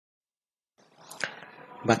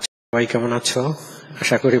বাচ্চা সবাই কেমন আছো?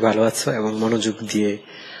 আশা করি ভালো আছো এবং মনোযোগ দিয়ে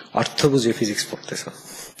অর্থ বুঝে ফিজিক্স পড়তেছো।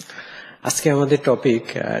 আজকে আমাদের টপিক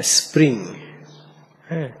স্প্রিং।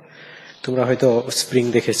 হ্যাঁ, তোমরা হয়তো স্প্রিং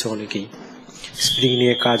দেখেছো, অনেকেই স্প্রিং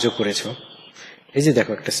নিয়ে কাজও করেছো। এই যে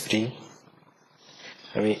দেখো একটা স্প্রিং,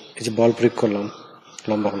 আমি এই যে বল প্রয়োগ করলাম,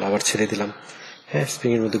 লম্বা হলো, আবার ছেড়ে দিলাম, হ্যাঁ, স্প্রিং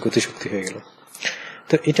এর মধ্যে গতিশক্তি হয়ে গেল।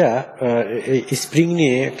 তো এটা এই স্প্রিং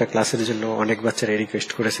নিয়ে একটা ক্লাসের জন্য অনেক বাচ্চারা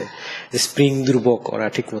রিকোয়েস্ট করেছে যে স্প্রিং দুর্বক, ওরা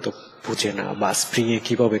ঠিক মতো বুঝে না, বা স্প্রিং এ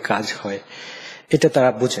কিভাবে কাজ হয় এটা তারা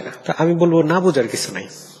বুঝে না। তা আমি বলবো না বোঝার কিছু নাই,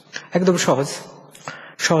 একদম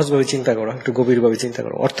সহজভাবে চিন্তা করো, একটু গভীরভাবে চিন্তা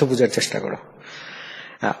করো, অর্থ বোঝার চেষ্টা করো।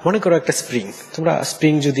 মনে করো একটা স্প্রিং, তোমরা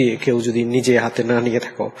স্প্রিং যদি কেউ যদি নিজে হাতে না নিয়ে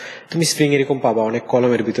থাকো, তুমি স্প্রিং এরকম পাবা, অনেক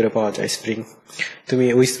কলমের ভিতরে পাওয়া যায় স্প্রিং। তুমি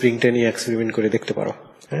ওই স্প্রিংটা নিয়ে এক্সপেরিমেন্ট করে দেখতে পারো।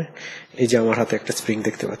 হ্যাঁ, এই যে আমার হাতে একটা স্প্রিং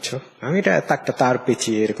দেখতে পাচ্ছ, আমি এটা একটা তার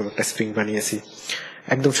পেঁচিয়ে এরকম একটা স্প্রিং বানিয়েছি।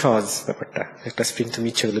 একদম সহজ ব্যাপারটা, একটা স্প্রিং তুমি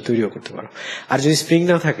ইচ্ছে করলে তৈরিও করতে পারো। আর যদি স্প্রিং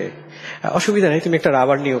না থাকে অসুবিধা নেই, তুমি একটা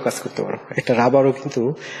রাবার নিয়েও কাজ করতে পারো। একটা রাবারও কিন্তু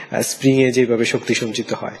স্প্রিং এ যেভাবে শক্তি সঞ্চিত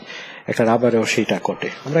হয়, একটা রাবারেও সেইটা ঘটে।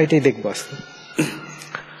 আমরা এটাই দেখবো আজকে।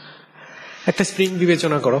 একটা স্প্রিং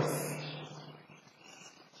বিবেচনা করো,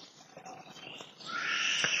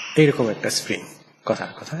 এইরকম একটা স্প্রিং,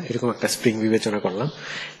 কথার কথা এরকম একটা স্প্রিং বিবেচনা করলাম।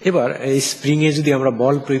 এবার এই স্প্রিং এ যদি আমরা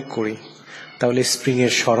বল প্রয়োগ করি তাহলে স্প্রিং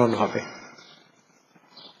এর সরণ হবে।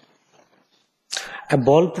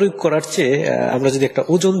 বল প্রয়োগ করার চেয়ে আমরা যদি একটা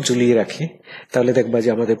ওজন ঝুলিয়ে রাখি তাহলে দেখবা যে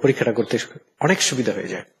আমাদের পরীক্ষাটা করতে অনেক সুবিধা হয়ে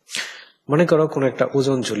যায়। মনে করো কোনো একটা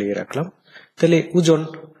ওজন ঝুলিয়ে রাখলাম, তাহলে ওজন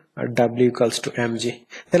W ইকুয়ালস টু mg,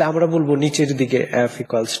 তাহলে আমরা বলবো নিচের দিকে F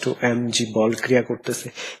ইকুয়ালস টু mg বল ক্রিয়া করতেছে।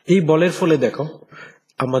 এই বলের ফলে দেখো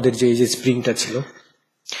আমাদের যে এই যে স্প্রিংটা ছিল,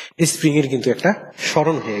 এই স্প্রিং এর কিন্তু একটা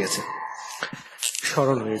সরণ হয়ে গেছে,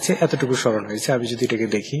 এতটুকু সরণ হয়েছে। আমি যদি এটাকে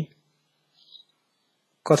দেখি,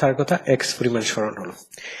 কথার কথা x পরিমাণ সরণ হলো।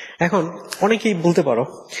 এখন অনেকেই বলতে পারো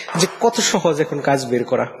যে কত সহজ এখন কাজ বের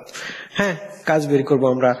করা। হ্যাঁ, কাজ বের করবো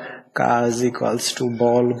আমরা, কাজ ইকুয়ালস টু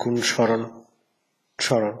বল গুণ সরণ।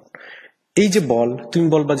 এই যে বল, তুমি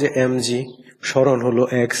বলবা যে mg, সরণ হলো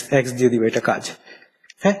x দিয়ে দিবে, এটা কাজ।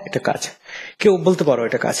 হ্যাঁ, এটা কাজ। কেউ বলতে পারো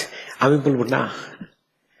এটা কাজ, আমি বলবো না।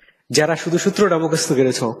 যারা শুধু সূত্রটা মুখস্থ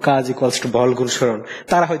করেছো, কাজ ইকুয়ালস টু বল গুণ সরণ,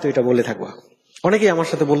 তারা হয়তো এটা বলে থাকবা। অনেকেই আমার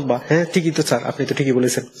সাথে বলবা হ্যাঁ ঠিকই তো স্যার, আপনি তো ঠিকই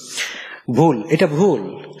বলেছেন। ভুল, এটা ভুল।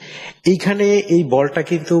 এইখানে এই বলটা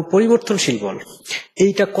কিন্তু পরিবর্তনশীল বল,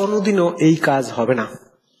 এইটা কোনোদিনও এই কাজ হবে না,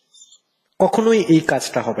 কখনোই এই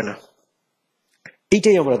কাজটা হবে না।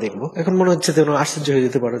 এইটাই আমরা দেখবো। এখন মনে হচ্ছে যেন আশ্চর্য হয়ে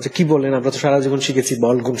যেতে পারো যে কি বলেন, আমরা তো সারা জীবন শিখেছি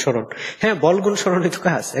বল গুণ সরণ। হ্যাঁ, বল গুণ সরণে তো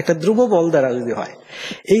কাজ, একটা ধ্রুব বল দ্বারা যদি হয়।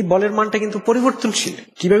 এই বলের মানটা কিন্তু পরিবর্তনশীল।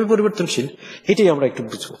 কিভাবে পরিবর্তনশীল এটাই আমরা একটু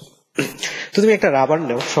বুঝবো। তো তুমি একটা রাবার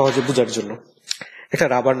নাও সহজে বোঝার জন্য। একটা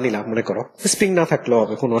রাবার নিলাম, মনে করো স্প্রিং না থাকলেও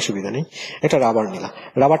হবে, কোনো অসুবিধা নেই। একটা রাবার নিলাম,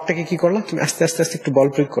 রাবারটাকে কি করলাম, তুমি আস্তে আস্তে আস্তে একটু বল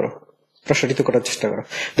প্রয়োগ করো, প্রসারিত করার চেষ্টা করো।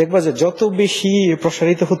 দেখবা যে যত বেশি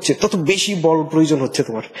প্রসারিত হচ্ছে তত বেশি বল প্রয়োজন হচ্ছে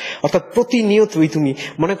তোমার। অর্থাৎ প্রতিনিয়তই তুমি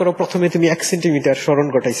মনে করো প্রথমে তুমি 1 সেন্টিমিটার সরণ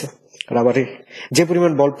ঘটাইছো রাবারে, যে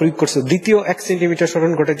পরিমাণ বল প্রয়োগ করছো, দ্বিতীয় 1 সেন্টিমিটার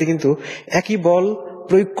সরণ ঘটাইতে কিন্তু একই বল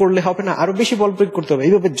প্রয়োগ করলে হবে না, আরো বেশি বল প্রয়োগ করতে হবে।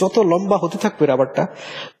 এইভাবে যত লম্বা হতে থাকবে রাবারটা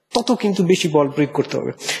তত কিন্তু বেশি বল প্রয়োগ করতে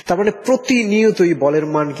হবে। তার মানে প্রতিনিয়তই বলের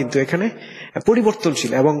মান কিন্তু এখানে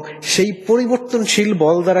পরিবর্তনশীল, এবং সেই পরিবর্তনশীল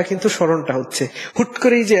বল দ্বারা কিন্তু সরণটা হচ্ছে। হুট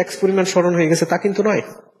করেই যে এক্স পরিমাণ সরণ হয়ে গেছে তা কিন্তু নয়।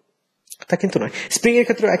 স্প্রিং এর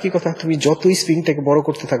ক্ষেত্রে একই কথা, তুমি যতই স্প্রিংটাকে বড়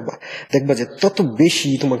করতে থাকবা দেখবা যে তত বেশি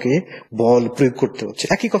তোমাকে বল প্রয়োগ করতে হচ্ছে।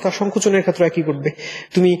 একই কথা সংকোচনের ক্ষেত্রে একই করবে।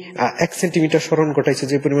 তুমি 1 সেন্টিমিটার সরণ ঘটাইছো,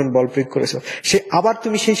 যে পরিমাণ বল প্রয়োগ করেছো, সে আবার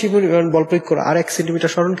তুমি সেই পরিমাণ বল প্রয়োগ করো, আর 1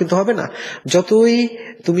 সেন্টিমিটার সরণ কিন্তু হবে না। যতই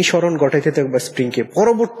তুমি সরণ ঘটাইতে থাকবা স্প্রিংকে,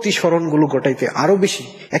 পরবর্তী সরণগুলো ঘটাইতে আরো বেশি,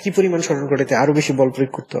 একই পরিমাণ সরণ ঘটাইতে আরো বেশি বল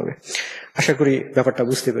প্রয়োগ করতে হবে। আশা করি ব্যাপারটা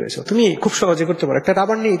বুঝতে পেরেছো। তুমি খুব সহজে করতে পারো, একটা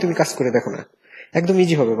রাবার নিয়ে তুমি কাজ করে দেখো না, একদম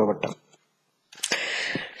ইজি হবে ব্যাপারটা।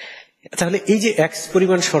 তাহলে এই যে এক্স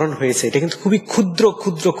পরিমাণ সরণ হয়েছে, এটা কিন্তু খুবই ক্ষুদ্র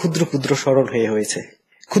ক্ষুদ্র ক্ষুদ্র ক্ষুদ্র সরণ হয়েছে।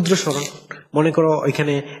 ক্ষুদ্র সরণ, মনে করো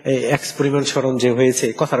এখানে এক্স পরিমাণ সরণ যে হয়েছে,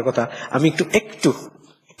 কথার কথা আমি একটু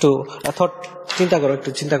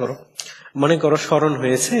চিন্তা করো। মনে করো সরণ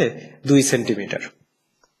হয়েছে 2 সেন্টিমিটার।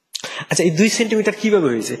 আচ্ছা, এই 2 সেন্টিমিটার কিভাবে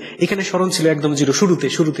হয়েছে? এখানে সরণ ছিল একদম জিরো,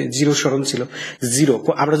 শুরুতে জিরো সরণ ছিল, জিরো।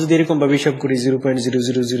 আমরা যদি এরকম ভাবে হিসাব করি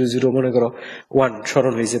 0.0000 মনে করো 1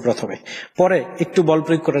 সরণ হয়েছে প্রথমে, পরে একটু বল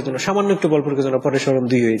প্রয়োগ করার জন্য, সামান্য একটু বল প্রয়োগের জন্য পরে সরণ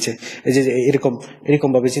 2 হয়েছে। এই যে এরকম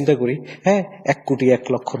ভাবে চিন্তা করি, হ্যাঁ, 1 কোটি, 1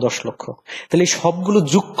 লক্ষ, 10 লক্ষ, তাহলে এই সবগুলো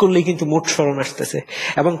যোগ করলেই কিন্তু মোট সরণ আসতেছে।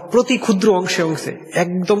 এবং প্রতি ক্ষুদ্র অংশে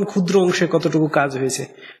একদম ক্ষুদ্র অংশে কতটুকু কাজ হয়েছে,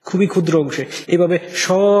 খুবই ক্ষুদ্র অংশে। এইভাবে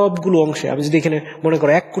সবগুলো অংশে, আমি যদি এখানে মনে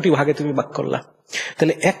করো 1 কোটি ভাগে তুমি ভাগ করলা,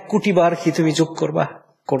 তাহলে 1 কোটি বার কি তুমি যোগ করবা?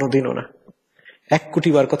 কোনোদিনও না। 1 কোটি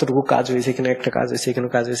বার কতটুকু কাজ হয়েছে, এখানে একটা কাজ হয়েছে, এখানে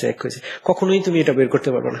কাজ হয়েছে, এক হয়েছে, কখনোই তুমি এটা বের করতে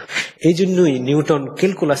পারবে না। এই জন্যই নিউটন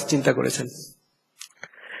ক্যালকুলাস চিন্তা করেছেন।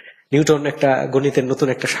 নিউটন একটা গণিতের নতুন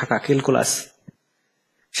একটা শাখা ক্যালকুলাস,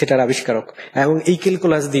 সেটার আবিষ্কারক, এবং এই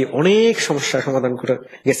ক্যালকুলাস দিয়ে অনেক সমস্যার সমাধান করে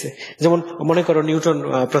গেছে। যেমন মনে করো নিউটন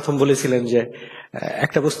প্রথম বলেছিলেন যে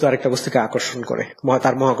একটা বস্তু আরেকটা বস্তুকে আকর্ষণ করে,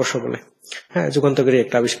 তার মহাকর্ষ বলে। হ্যাঁ, যুগান্তকারী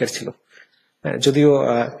একটা আবিষ্কার ছিল। যদিও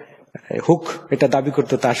হুক এটা দাবি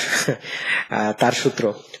করতো তার সূত্র,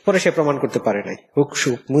 পরে সে প্রমাণ করতে পারে নাই। হুক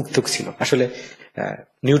মিথ্যুক ছিল, আসলে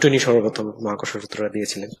নিউটনই সর্বপ্রথম মহাকর্ষ সূত্রটা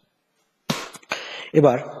দিয়েছিলেন।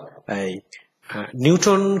 এবার এই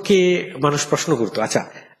নিউটনকে মানুষ প্রশ্ন করতো, আচ্ছা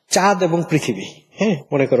চাঁদ এবং পৃথিবী, হ্যাঁ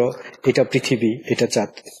মনে করো এটা পৃথিবী, এটা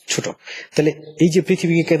চাঁদ ছোট, তাহলে এই যে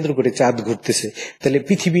পৃথিবীকে কেন্দ্র করে চাঁদ ঘুরতেছে, তাহলে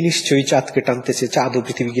পৃথিবী নিশ্চয়ই চাঁদকে টানতেছে, চাঁদ ও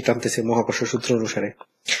পৃথিবীকে টানতেছে মহাকর্ষ সূত্র অনুসারে।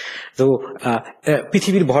 তো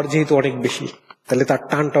পৃথিবীর ভর যেহেতু অনেক বেশি, তাহলে তার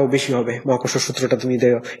টানটাও বেশি হবে। মহাকর্ষ সূত্রটা তুমি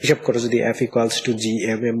হিসাব করো, যদি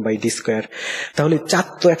F=gmm/d², তাহলে চাঁদ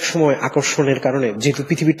তো এক সময় আকর্ষণের কারণে, যেহেতু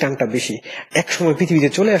পৃথিবীর টানটা বেশি, এক সময় পৃথিবীতে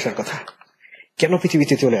চলে আসার কথা, কেন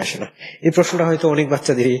পৃথিবীতে চলে আসে না? এই প্রশ্নটা হয়তো অনেক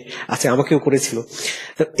বাচ্চাদেরই আছে, আমাকেও করেছিল।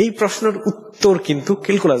 তো এই প্রশ্নের উত্তর কিন্তু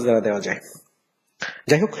ক্যালকুলাস দ্বারা দেওয়া যায়।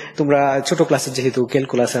 যাই হোক, তোমরা ছোট ক্লাসে যেহেতু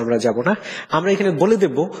ক্যালকুলাসে আমরা যাব না, আমরা এখানে বলে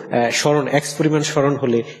দেব সরণ x পরিমাণ সরণ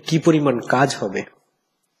হলে কি পরিমাণ কাজ হবে।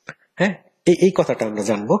 হ্যাঁ, এই কথাটা আমরা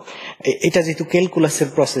জানবো। এটা যেহেতু ক্যালকুলাসের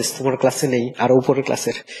প্রসেস, তোমার ক্লাসে নেই, আর উপরের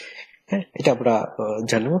ক্লাসের, হ্যাঁ এটা আমরা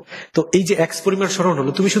জানবো। তো এই যে x পরিমাণ সরণ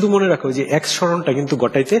হলো, তুমি শুধু মনে রাখো যে x সরণটা কিন্তু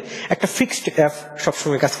গটাইতে একটা ফিক্সড f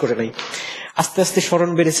সবসময় কাজ করে নাই। আস্তে আস্তে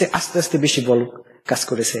সরণ বেড়েছে, আস্তে আস্তে বেশি বল কাজ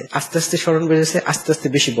করেছে, আস্তে আস্তে সরণ বেড়েছে, আস্তে আস্তে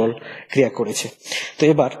বেশি বল ক্রিয়া করেছে। তো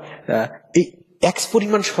এবার এই x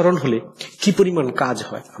পরিমাণ সরণ হলে কি পরিমাণ কাজ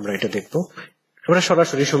হয় আমরা এটা দেখবো। আমরা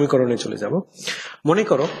সরাসরি সমীকরণে চলে যাব। মনে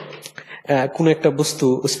করো কোন একটা বস্তু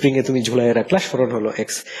স্প্রিং এ তুমি ঝুলাইয়ে রাখলা, সরণ হলো x,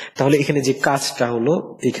 তাহলে এখানে যে কাজটা হলো,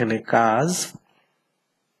 এখানে কাজ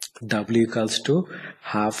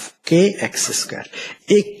W=12kx²।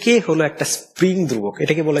 এই k হলো একটা স্প্রিং ধ্রুবক,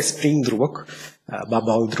 এটাকে বলা হয় স্প্রিং ধ্রুবক বা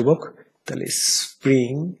বল ধ্রুবক। তাহলে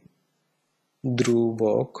স্প্রিং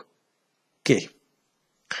ধ্রুবক k,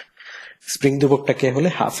 স্প্রিং ধ্রুবকটা কে হলে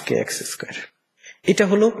 12kx²। এটা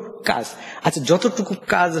হলো কাজ। আচ্ছা, যতটুকু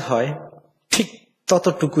কাজ হয় ঠিক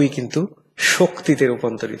ততটুকুই কিন্তু শক্তিতে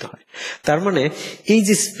রূপান্তরিত হয়। তার মানে এই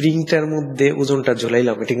যে স্প্রিংটার মধ্যে ওজনটা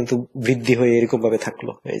ঝোলাইলাম, এটা কিন্তু বৃদ্ধি হয়ে এরকম ভাবে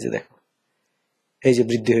থাকলো, এই যে দেখো, এই যে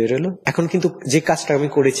বৃদ্ধি হয়ে রইলো। এখন কিন্তু যে কাজটা আমি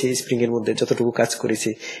করেছি স্প্রিং এর মধ্যে, যতটুকু কাজ করেছি,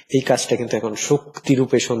 এই কাজটা কিন্তু এখন শক্তি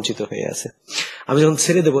রূপে সঞ্চিত হয়ে আছে। আমি যখন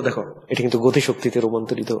ছেড়ে দেবো, দেখো এটা কিন্তু গতি শক্তিতে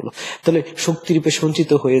রূপান্তরিত হলো। তাহলে শক্তি রূপে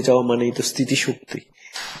সঞ্চিত হয়ে যাওয়া মানেই তো স্থিতি শক্তি,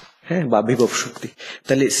 হ্যাঁ, বা বিভব শক্তি।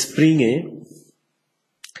 তাহলে স্প্রিং এ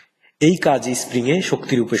এই কাজই স্প্রিং এ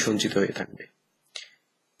শক্তি রূপে সঞ্চিত হয়ে থাকবে।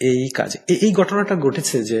 এই কাজে এই ঘটনাটা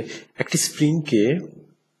ঘটেছে যে একটি স্প্রিংকে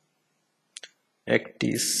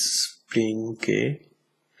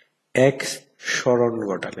এক সরণ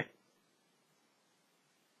ঘটালে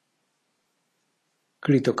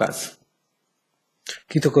কৃতজ্ঞ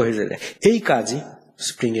হয়ে যাবে, এই কাজই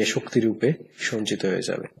স্প্রিং এ শক্তি রূপে সঞ্চিত হয়ে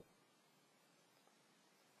যাবে।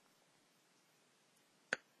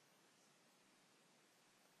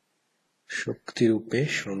 শক্তি রূপে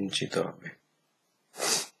সঞ্চিত হবে,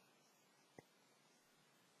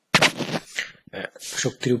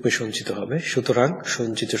 শক্তি রূপে সঞ্চিত হবে। সুতরাং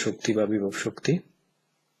সঞ্চিত শক্তি বা বিভব শক্তি,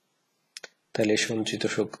 তাহলে সঞ্চিত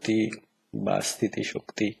শক্তি বা স্থিতি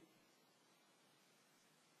শক্তি,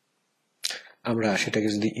 আমরা সেটাকে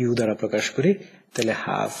যদি ইউ দ্বারা প্রকাশ করি, তাহলে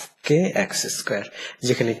 12kx²,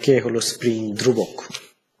 যেখানে কে হলো স্প্রিং ধ্রুবক।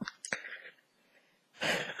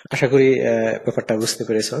 আশা করি ব্যাপারটা বুঝতে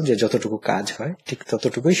পেরেছ যে যতটুকু কাজ হয় ঠিক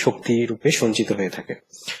ততটুকুই শক্তি রূপে সঞ্চিত হয়ে থাকে।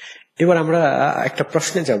 এবার আমরা একটা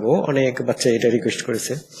প্রশ্নে যাব। অনেক বাচ্চা এটা রিকোয়েস্ট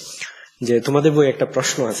করেছে যে তোমাদের বই একটা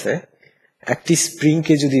প্রশ্ন আছে, একটি স্প্রিং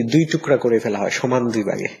কে যদি 2 টুকরা করে ফেলা হয় সমান 2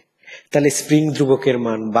 ভাগে, তাহলে স্প্রিং ধ্রুবকের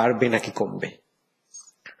মান বাড়বে নাকি কমবে?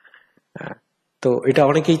 তো এটা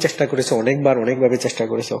অনেকেই চেষ্টা করেছে, অনেকবার অনেকভাবে চেষ্টা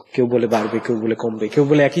করেছে। কেউ বলে বাড়বে, কেউ বলে কমবে, কেউ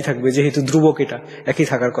বলে একই থাকবে, যেহেতু ধ্রুবক এটা একই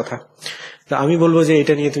থাকার কথা। তো আমি বলবো যে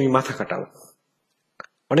এটা নিয়ে তুমি মাথা খাটাও,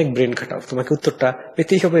 অনেক ব্রেন খাটাও, তোমাকে উত্তরটা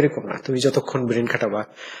পেতেই হবে এরকম না। তুমি যতক্ষণ ব্রেন খাটাবা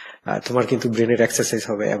তোমার কিন্তু ব্রেনের এক্সারসাইজ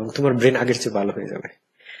হবে এবং তোমার ব্রেন আগের চেয়ে ভালো হয়ে যাবে।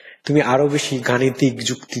 তুমি আরো বেশি গাণিতিক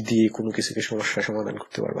যুক্তি দিয়ে কোনো কিছুকে সমস্যার সমাধান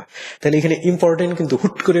করতে পারবা। তাহলে এখানে ইম্পর্টেন্ট কিন্তু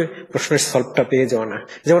হুট করে প্রশ্নের সলভটা পেয়ে যাওয়া না।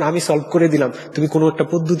 যেমন আমি সলভ করে দিলাম, তুমি কোনো একটা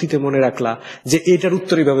পদ্ধতিতে মনে রাখলা যে এটার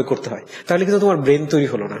উত্তর এইভাবে করতে হয়, তাহলে কিন্তু তোমার ব্রেন তৈরি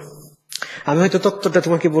হলো না। আমি হয়তো তত্ত্বটা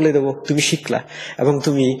তোমাকে বলে দেবো, তুমি শিখলা এবং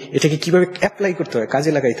তুমি এটাকে কিভাবে অ্যাপ্লাই করতে হয়,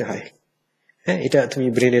 কাজে লাগাইতে হয়, হ্যাঁ, এটা তুমি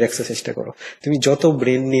ব্রেনের এক্সারসাইজটা করো। তুমি যত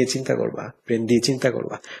ব্রেন নিয়ে চিন্তা করবা, ব্রেন দিয়ে চিন্তা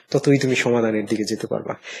করবা, ততই তুমি সমাধানের দিকে যেতে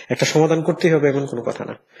পারবা। একটা সমাধান করতেই হবে এমন কোনো কথা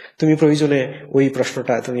না। তুমি প্রয়োজনে ওই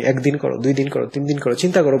প্রশ্নটা তুমি 1 দিন করো, 2 দিন করো, 3 দিন করো,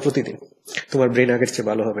 চিন্তা করো প্রতিদিন, তোমার ব্রেন আগের চেয়ে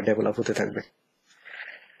ভালো হবে, ডেভেলপ হতে থাকবে।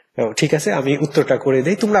 ঠিক আছে, আমি উত্তরটা করে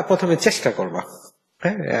দেই, তোমরা প্রথমে চেষ্টা করবা।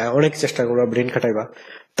 হ্যাঁ, অনেক চেষ্টা করবা, ব্রেন খাটাইবা,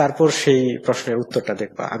 তারপর সেই প্রশ্নের উত্তরটা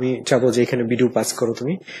দেখবা। আমি চাবো যে এখানে ভিডিও পাস করো,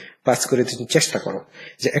 তুমি পাস করে তুমি চেষ্টা করো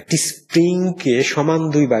যে একটি স্প্রিং কে সমান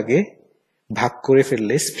 2 ভাগে ভাগ করে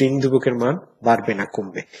ফেললে স্প্রিং ধ্রুবকের মান বাড়বে না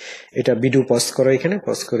কমবে। এটা ভিডিও পজ করো, এখানে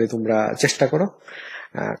পজ করে তোমরা চেষ্টা করো।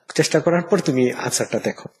 চেষ্টা করার পর তুমি আনসারটা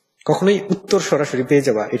দেখো। কখনোই উত্তর সরাসরি পেয়ে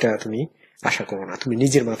যাবা এটা তুমি আশা করো না, তুমি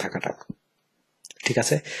নিজের মাথা খাটাও। ঠিক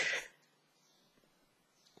আছে,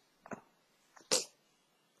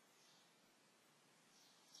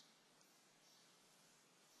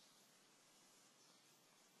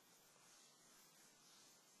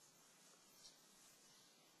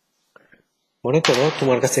 মনে করো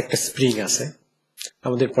তোমার কাছে একটা স্প্রিং আছে।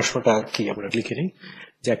 আমাদের প্রশ্নটা কি আমরা লিখে নিই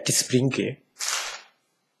যে একটি স্প্রিংকে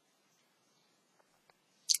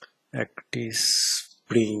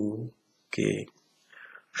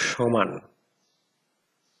সমান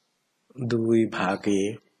 2 ভাগে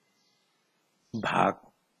ভাগ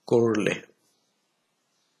করলে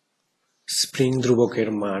স্প্রিং ধ্রুবকের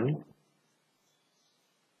মান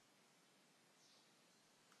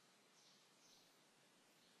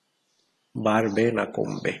বাড়বে না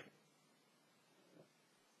কমবে,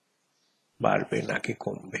 বাড়বে নাকি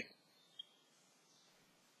কমবে,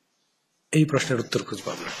 এই প্রশ্নের উত্তর খুঁজবো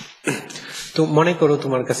আমরা। তো মনে করো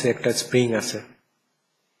তোমার কাছে একটা স্প্রিং আছে।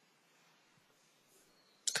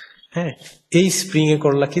 হ্যাঁ, এই স্প্রিং এ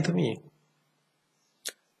করলা কি তুমি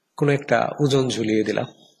কোন একটা ওজন ঝুলিয়ে দিলাম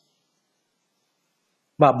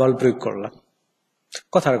বা বল প্রয়োগ করলাম।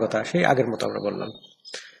 কথার কথা সেই আগের মতো আমরা বললাম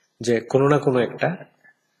যে কোনো না কোনো একটা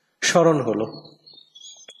সরণ হলো,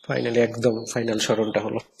 ফাইনালি একদম ফাইনাল সরণটা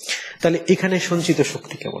হলো। তাহলে এখানে সঞ্চিত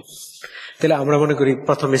শক্তি কেমন? তাহলে আমরা মনে করি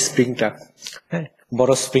প্রথমে স্প্রিংটা, হ্যাঁ,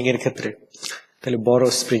 বড় স্প্রিং এর ক্ষেত্রে, তাহলে বড়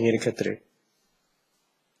স্প্রিং এর ক্ষেত্রে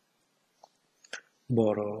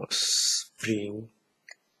বড় স্প্রিং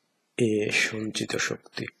এ সঞ্চিত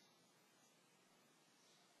শক্তি,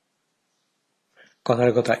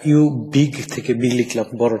 কথার কথা ইউ বিগ থেকে বি লিখলাম,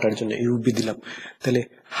 বড়টার জন্য ইউ বি দিলাম, তাহলে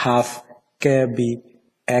half K B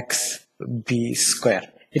x B square.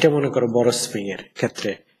 এটা মনে করো বড় স্প্রিং এর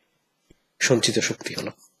ক্ষেত্রে সঞ্চিত শক্তি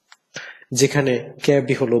হলো, যেখানে কে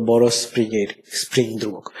বি হলো বড় স্প্রিং এর স্প্রিং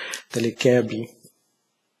ধ্রুবক। তাহলে কে বি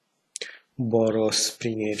বড়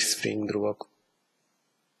স্প্রিং এর স্প্রিং ধ্রুবক,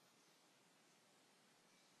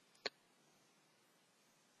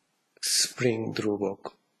 স্প্রিং ধ্রুবক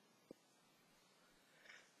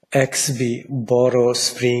এক্স বি বড়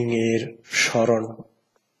স্প্রিং এর সরণ,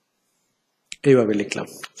 এইভাবে লিখলাম।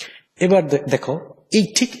 এবার দেখো এই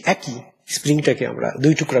ঠিক একই স্প্রিংটাকে আমরা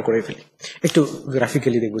 2 টুকরা করে ফেলি। একটু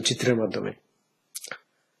গ্রাফিক্যালি দেখবো চিত্রের মাধ্যমে।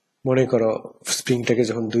 মনে করো স্প্রিংটাকে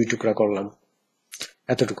যখন 2 টুকরা করলাম,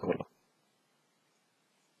 এতটুকু হলো।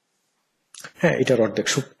 হ্যাঁ, এটার অর্ধেক,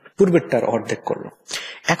 পূর্বেরটার অর্ধেক করলো।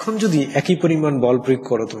 এখন যদি একই পরিমাণ বল প্রয়োগ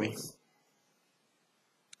করো, তুমি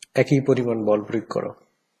একই পরিমাণ বল প্রয়োগ করো,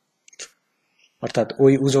 অর্থাৎ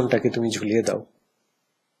ওই ওজনটাকে তুমি ঝুলিয়ে দাও,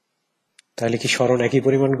 তাহলে কি সরণ একই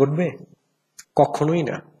পরিমাণ ঘটবে? কখনোই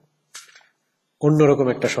না, অন্যরকম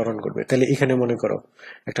একটা সরণ ঘটবে। তাহলে এখানে মনে করো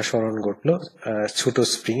একটা সরণ ঘটলো ছোট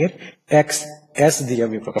স্প্রিং এর এক্স এস দিয়ে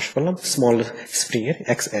আমি প্রকাশ করলাম, স্মল স্প্রিং এর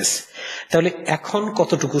এক্স এস। তাহলে এখন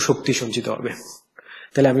কতটুকু শক্তি সঞ্চিত হবে?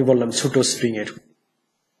 তাহলে আমি বললাম ছোট স্প্রিং এর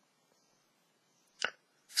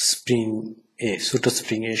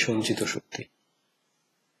সঞ্চিত শক্তি,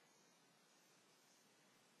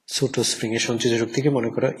 ছোট স্প্রিং এর সঞ্চিত শক্তিকে মনে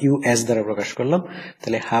করো ইউ এস দ্বারা প্রকাশ করলাম,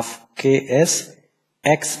 তাহলে half K S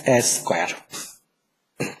x S square.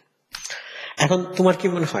 এখন তোমার কি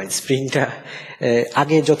মনে হয় স্প্রিংটা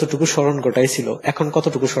আগে যতটুকু সরণ ঘটাইছিল এখন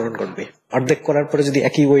কতটুকু সরণ ঘটবে? অর্ধেক করার পরে যদি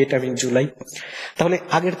একই ওয়েট আমি ঝুলাই, তাহলে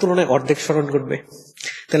আগের তুলনায় অর্ধেক সরণ ঘটবে।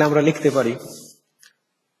 তাহলে আমরা লিখতে পারি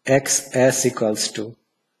x S equals to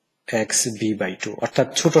x B by 2, অর্থাৎ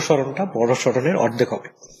ছোট সরণটা বড় সরণের অর্ধেক হবে।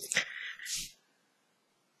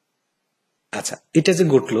 আচ্ছা, এটা যে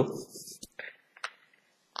ঘটলো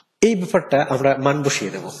এই ব্যাপারটা আমরা মান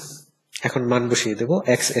বসিয়ে দেব। এখন মান বসিয়ে দেব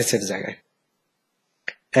এক্স এস এর জায়গায়,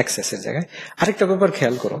 এক্স এস এর জায়গায়। আরেকটা ব্যাপার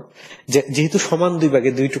খেয়াল করো যে যেহেতু সমান 2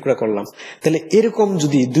 ভাগে 2 টুকরা করলাম, তাহলে এরকম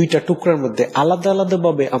যদি 2টা টুকরার মধ্যে আলাদা আলাদা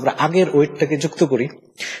ভাবে আমরা আগের ওয়েটটাকে যুক্ত করি,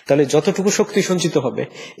 তাহলে যতটুকু শক্তি সঞ্চিত হবে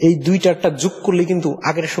এই 2টারটা যোগ করলে কিন্তু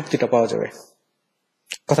আগের শক্তিটা পাওয়া যাবে।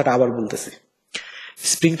 কথাটা আবার বলতেছি,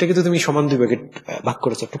 স্প্রিংটাকে তো তুমি সমান দুই ভাগে ভাগ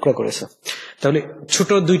করেছো, টুকরা করেছো, তাহলে ছোট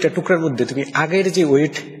দুইটা টুকরার মধ্যে তুমি আগের যে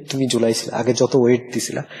ওয়েট তুমি ঝুলাইছিলা, আগে যত ওয়েট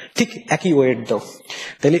দিছিলা ঠিক একই ওয়েট দাও,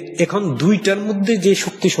 তাহলে এখন দুইটার মধ্যে যে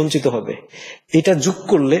শক্তি সঞ্চিত হবে এটা যোগ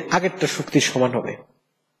করলে আগেরটা শক্তির সমান হবে।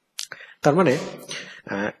 তার মানে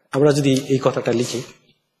আমরা যদি এই কথাটা লিখি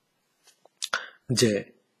যে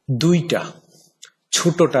দুইটা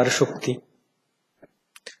ছোটটার শক্তি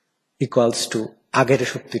ইকুয়ালস টু আগের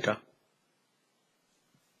শক্তিটা,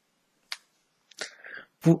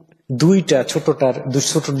 দুইটা ছোট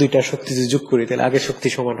দুইটার শক্তি যদি যোগ করি তাহলে আগের শক্তি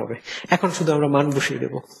সমান হবে। এখন শুধু আমরা মান বসিয়ে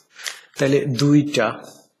দেব, তাহলে দুইটা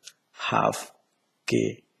half K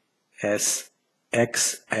S x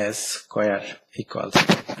S square equals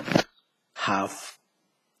half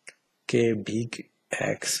কে বিগ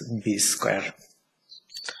এক্স বি স্কোয়ার।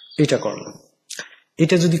 এটা করলাম।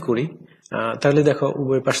 এটা যদি করি তাহলে দেখো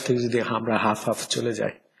উভয় পাশ থেকে যদি আমরা হাফ হাফ চলে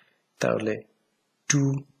যাই তাহলে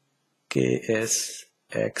 2ks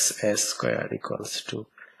x s square equals to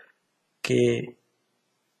k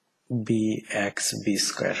b x b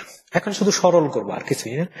square। এখন শুধু সরল করবো আর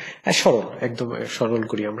কিছুই না, সরল একদম সরল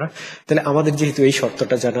করি আমরা। তাহলে আমাদের যেহেতু এই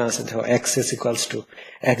শর্তটা জানা আছে, দেখো xs equals to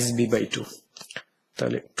xb by 2,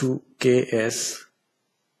 তাহলে 2ks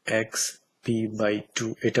xb by 2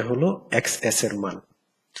 এটা হলো xs এর মান,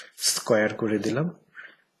 স্কয়ার করে দিলাম,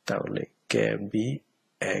 তাহলে kb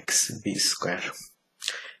xb স্কয়ার।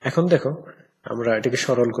 এখন দেখো আমরা এটাকে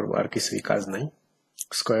সরল করবো, আর কিছুই কাজ নাই,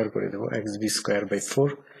 স্কয়ার করে দেবো xb square by 4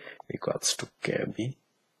 equals to kb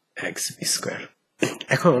xb square.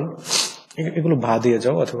 এখন এগুলো ভা দিয়ে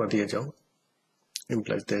যাও অথবা দিয়ে যাও,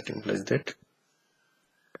 ইমপ্লাইজ দ্যাট,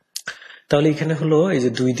 তাহলে এখানে হলো এই যে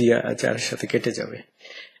 2 দিয়া 4 এর সাথে কেটে যাবে,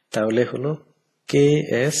 তাহলে হলো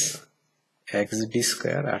ks xb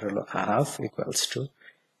স্কয়ার আর হলো half equals to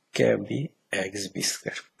kb xb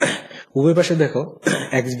square. উভয় পাশে দেখো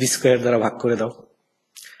xb স্কয়ার দ্বারা ভাগ করে দাও,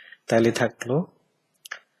 তাহলে থাকলো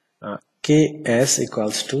ks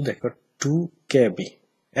ইকুয়ালস টু দেখো 2kb,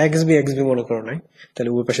 xb মনে করো নাই, তাহলে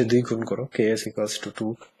উভয় পাশে 2 গুণ করো, ks ইকুয়ালস টু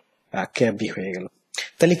 2kb হয়ে গেল।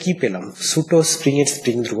 তাহলে কি পেলাম? ছোট স্প্রিং এর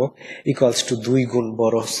স্প্রিং ধ্রুবক ইকুয়ালস টু 2 গুণ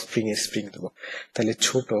বড় স্প্রিং এর স্প্রিং ধ্রুবক। তাহলে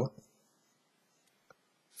ছোট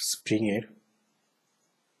স্প্রিং এর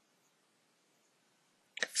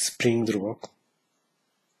স্প্রিং ধ্রুবক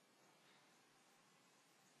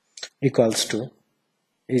ইকুয়ালস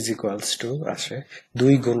টু আসে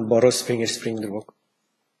 2 গুণ বড় স্প্রিং এর স্প্রিং ধ্রুবক।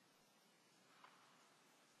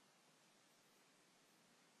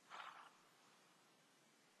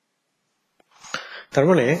 তার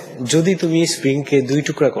মানে যদি তুমি স্প্রিং কে 2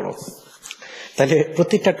 টুকরা করো তাহলে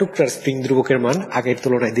প্রত্যেকটা টুকরার স্প্রিং ধ্রুবকের মান আগের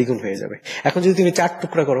তুলনায় দ্বিগুণ হয়ে যাবে। এখন যদি তুমি 4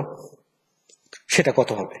 টুকরা করো সেটা কত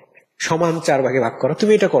হবে? সমান 4 ভাগে ভাগ করো,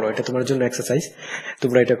 তুমি এটা করো, এটা তোমার জন্য এক্সারসাইজ,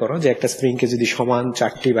 তোমরা এটা করো যে একটা স্প্রিং কে যদি সমান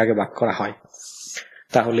 4টি ভাগে ভাগ করা হয়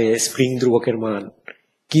তাহলে স্প্রিং ধ্রুবকের মান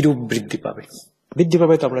কিরূপ বৃদ্ধি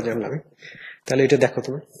পাবে তো আমরা জানলাম। তাহলে এটা দেখো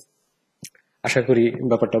তুমি, আশা করি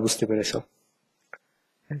ব্যাপারটা বুঝতে পেরেছো।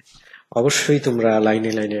 অবশ্যই তোমরা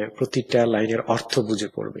লাইনে লাইনে প্রতিটা লাইনের অর্থ বুঝে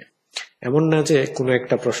পড়বে, এমন না যে কোনো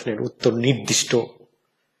একটা প্রশ্নের উত্তর নির্দিষ্ট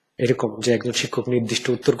এরকম যে একজন শিক্ষক নির্দিষ্ট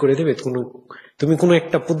উত্তর করে দেবে, তুমি কোনো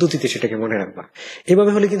একটা পদ্ধতিতে সেটাকে মনে রাখবা।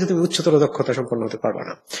 এভাবে হলে কিন্তু তুমি উচ্চতর দক্ষতা সম্পন্ন হতে পারবা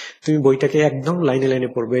না। তুমি বইটাকে একদম লাইনে লাইনে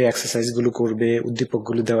পড়বে, এক্সারসাইজ গুলো করবে, উদ্দীপক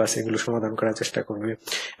গুলো দেওয়া আছে এগুলো সমাধান করার চেষ্টা করবে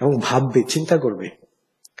এবং ভাববে, চিন্তা করবে,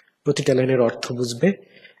 প্রতিটা লাইনের অর্থ বুঝবে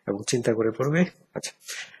এবং চিন্তা করে পড়বে। আচ্ছা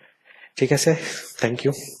ঠিক আছে, থ্যাংক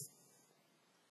ইউ।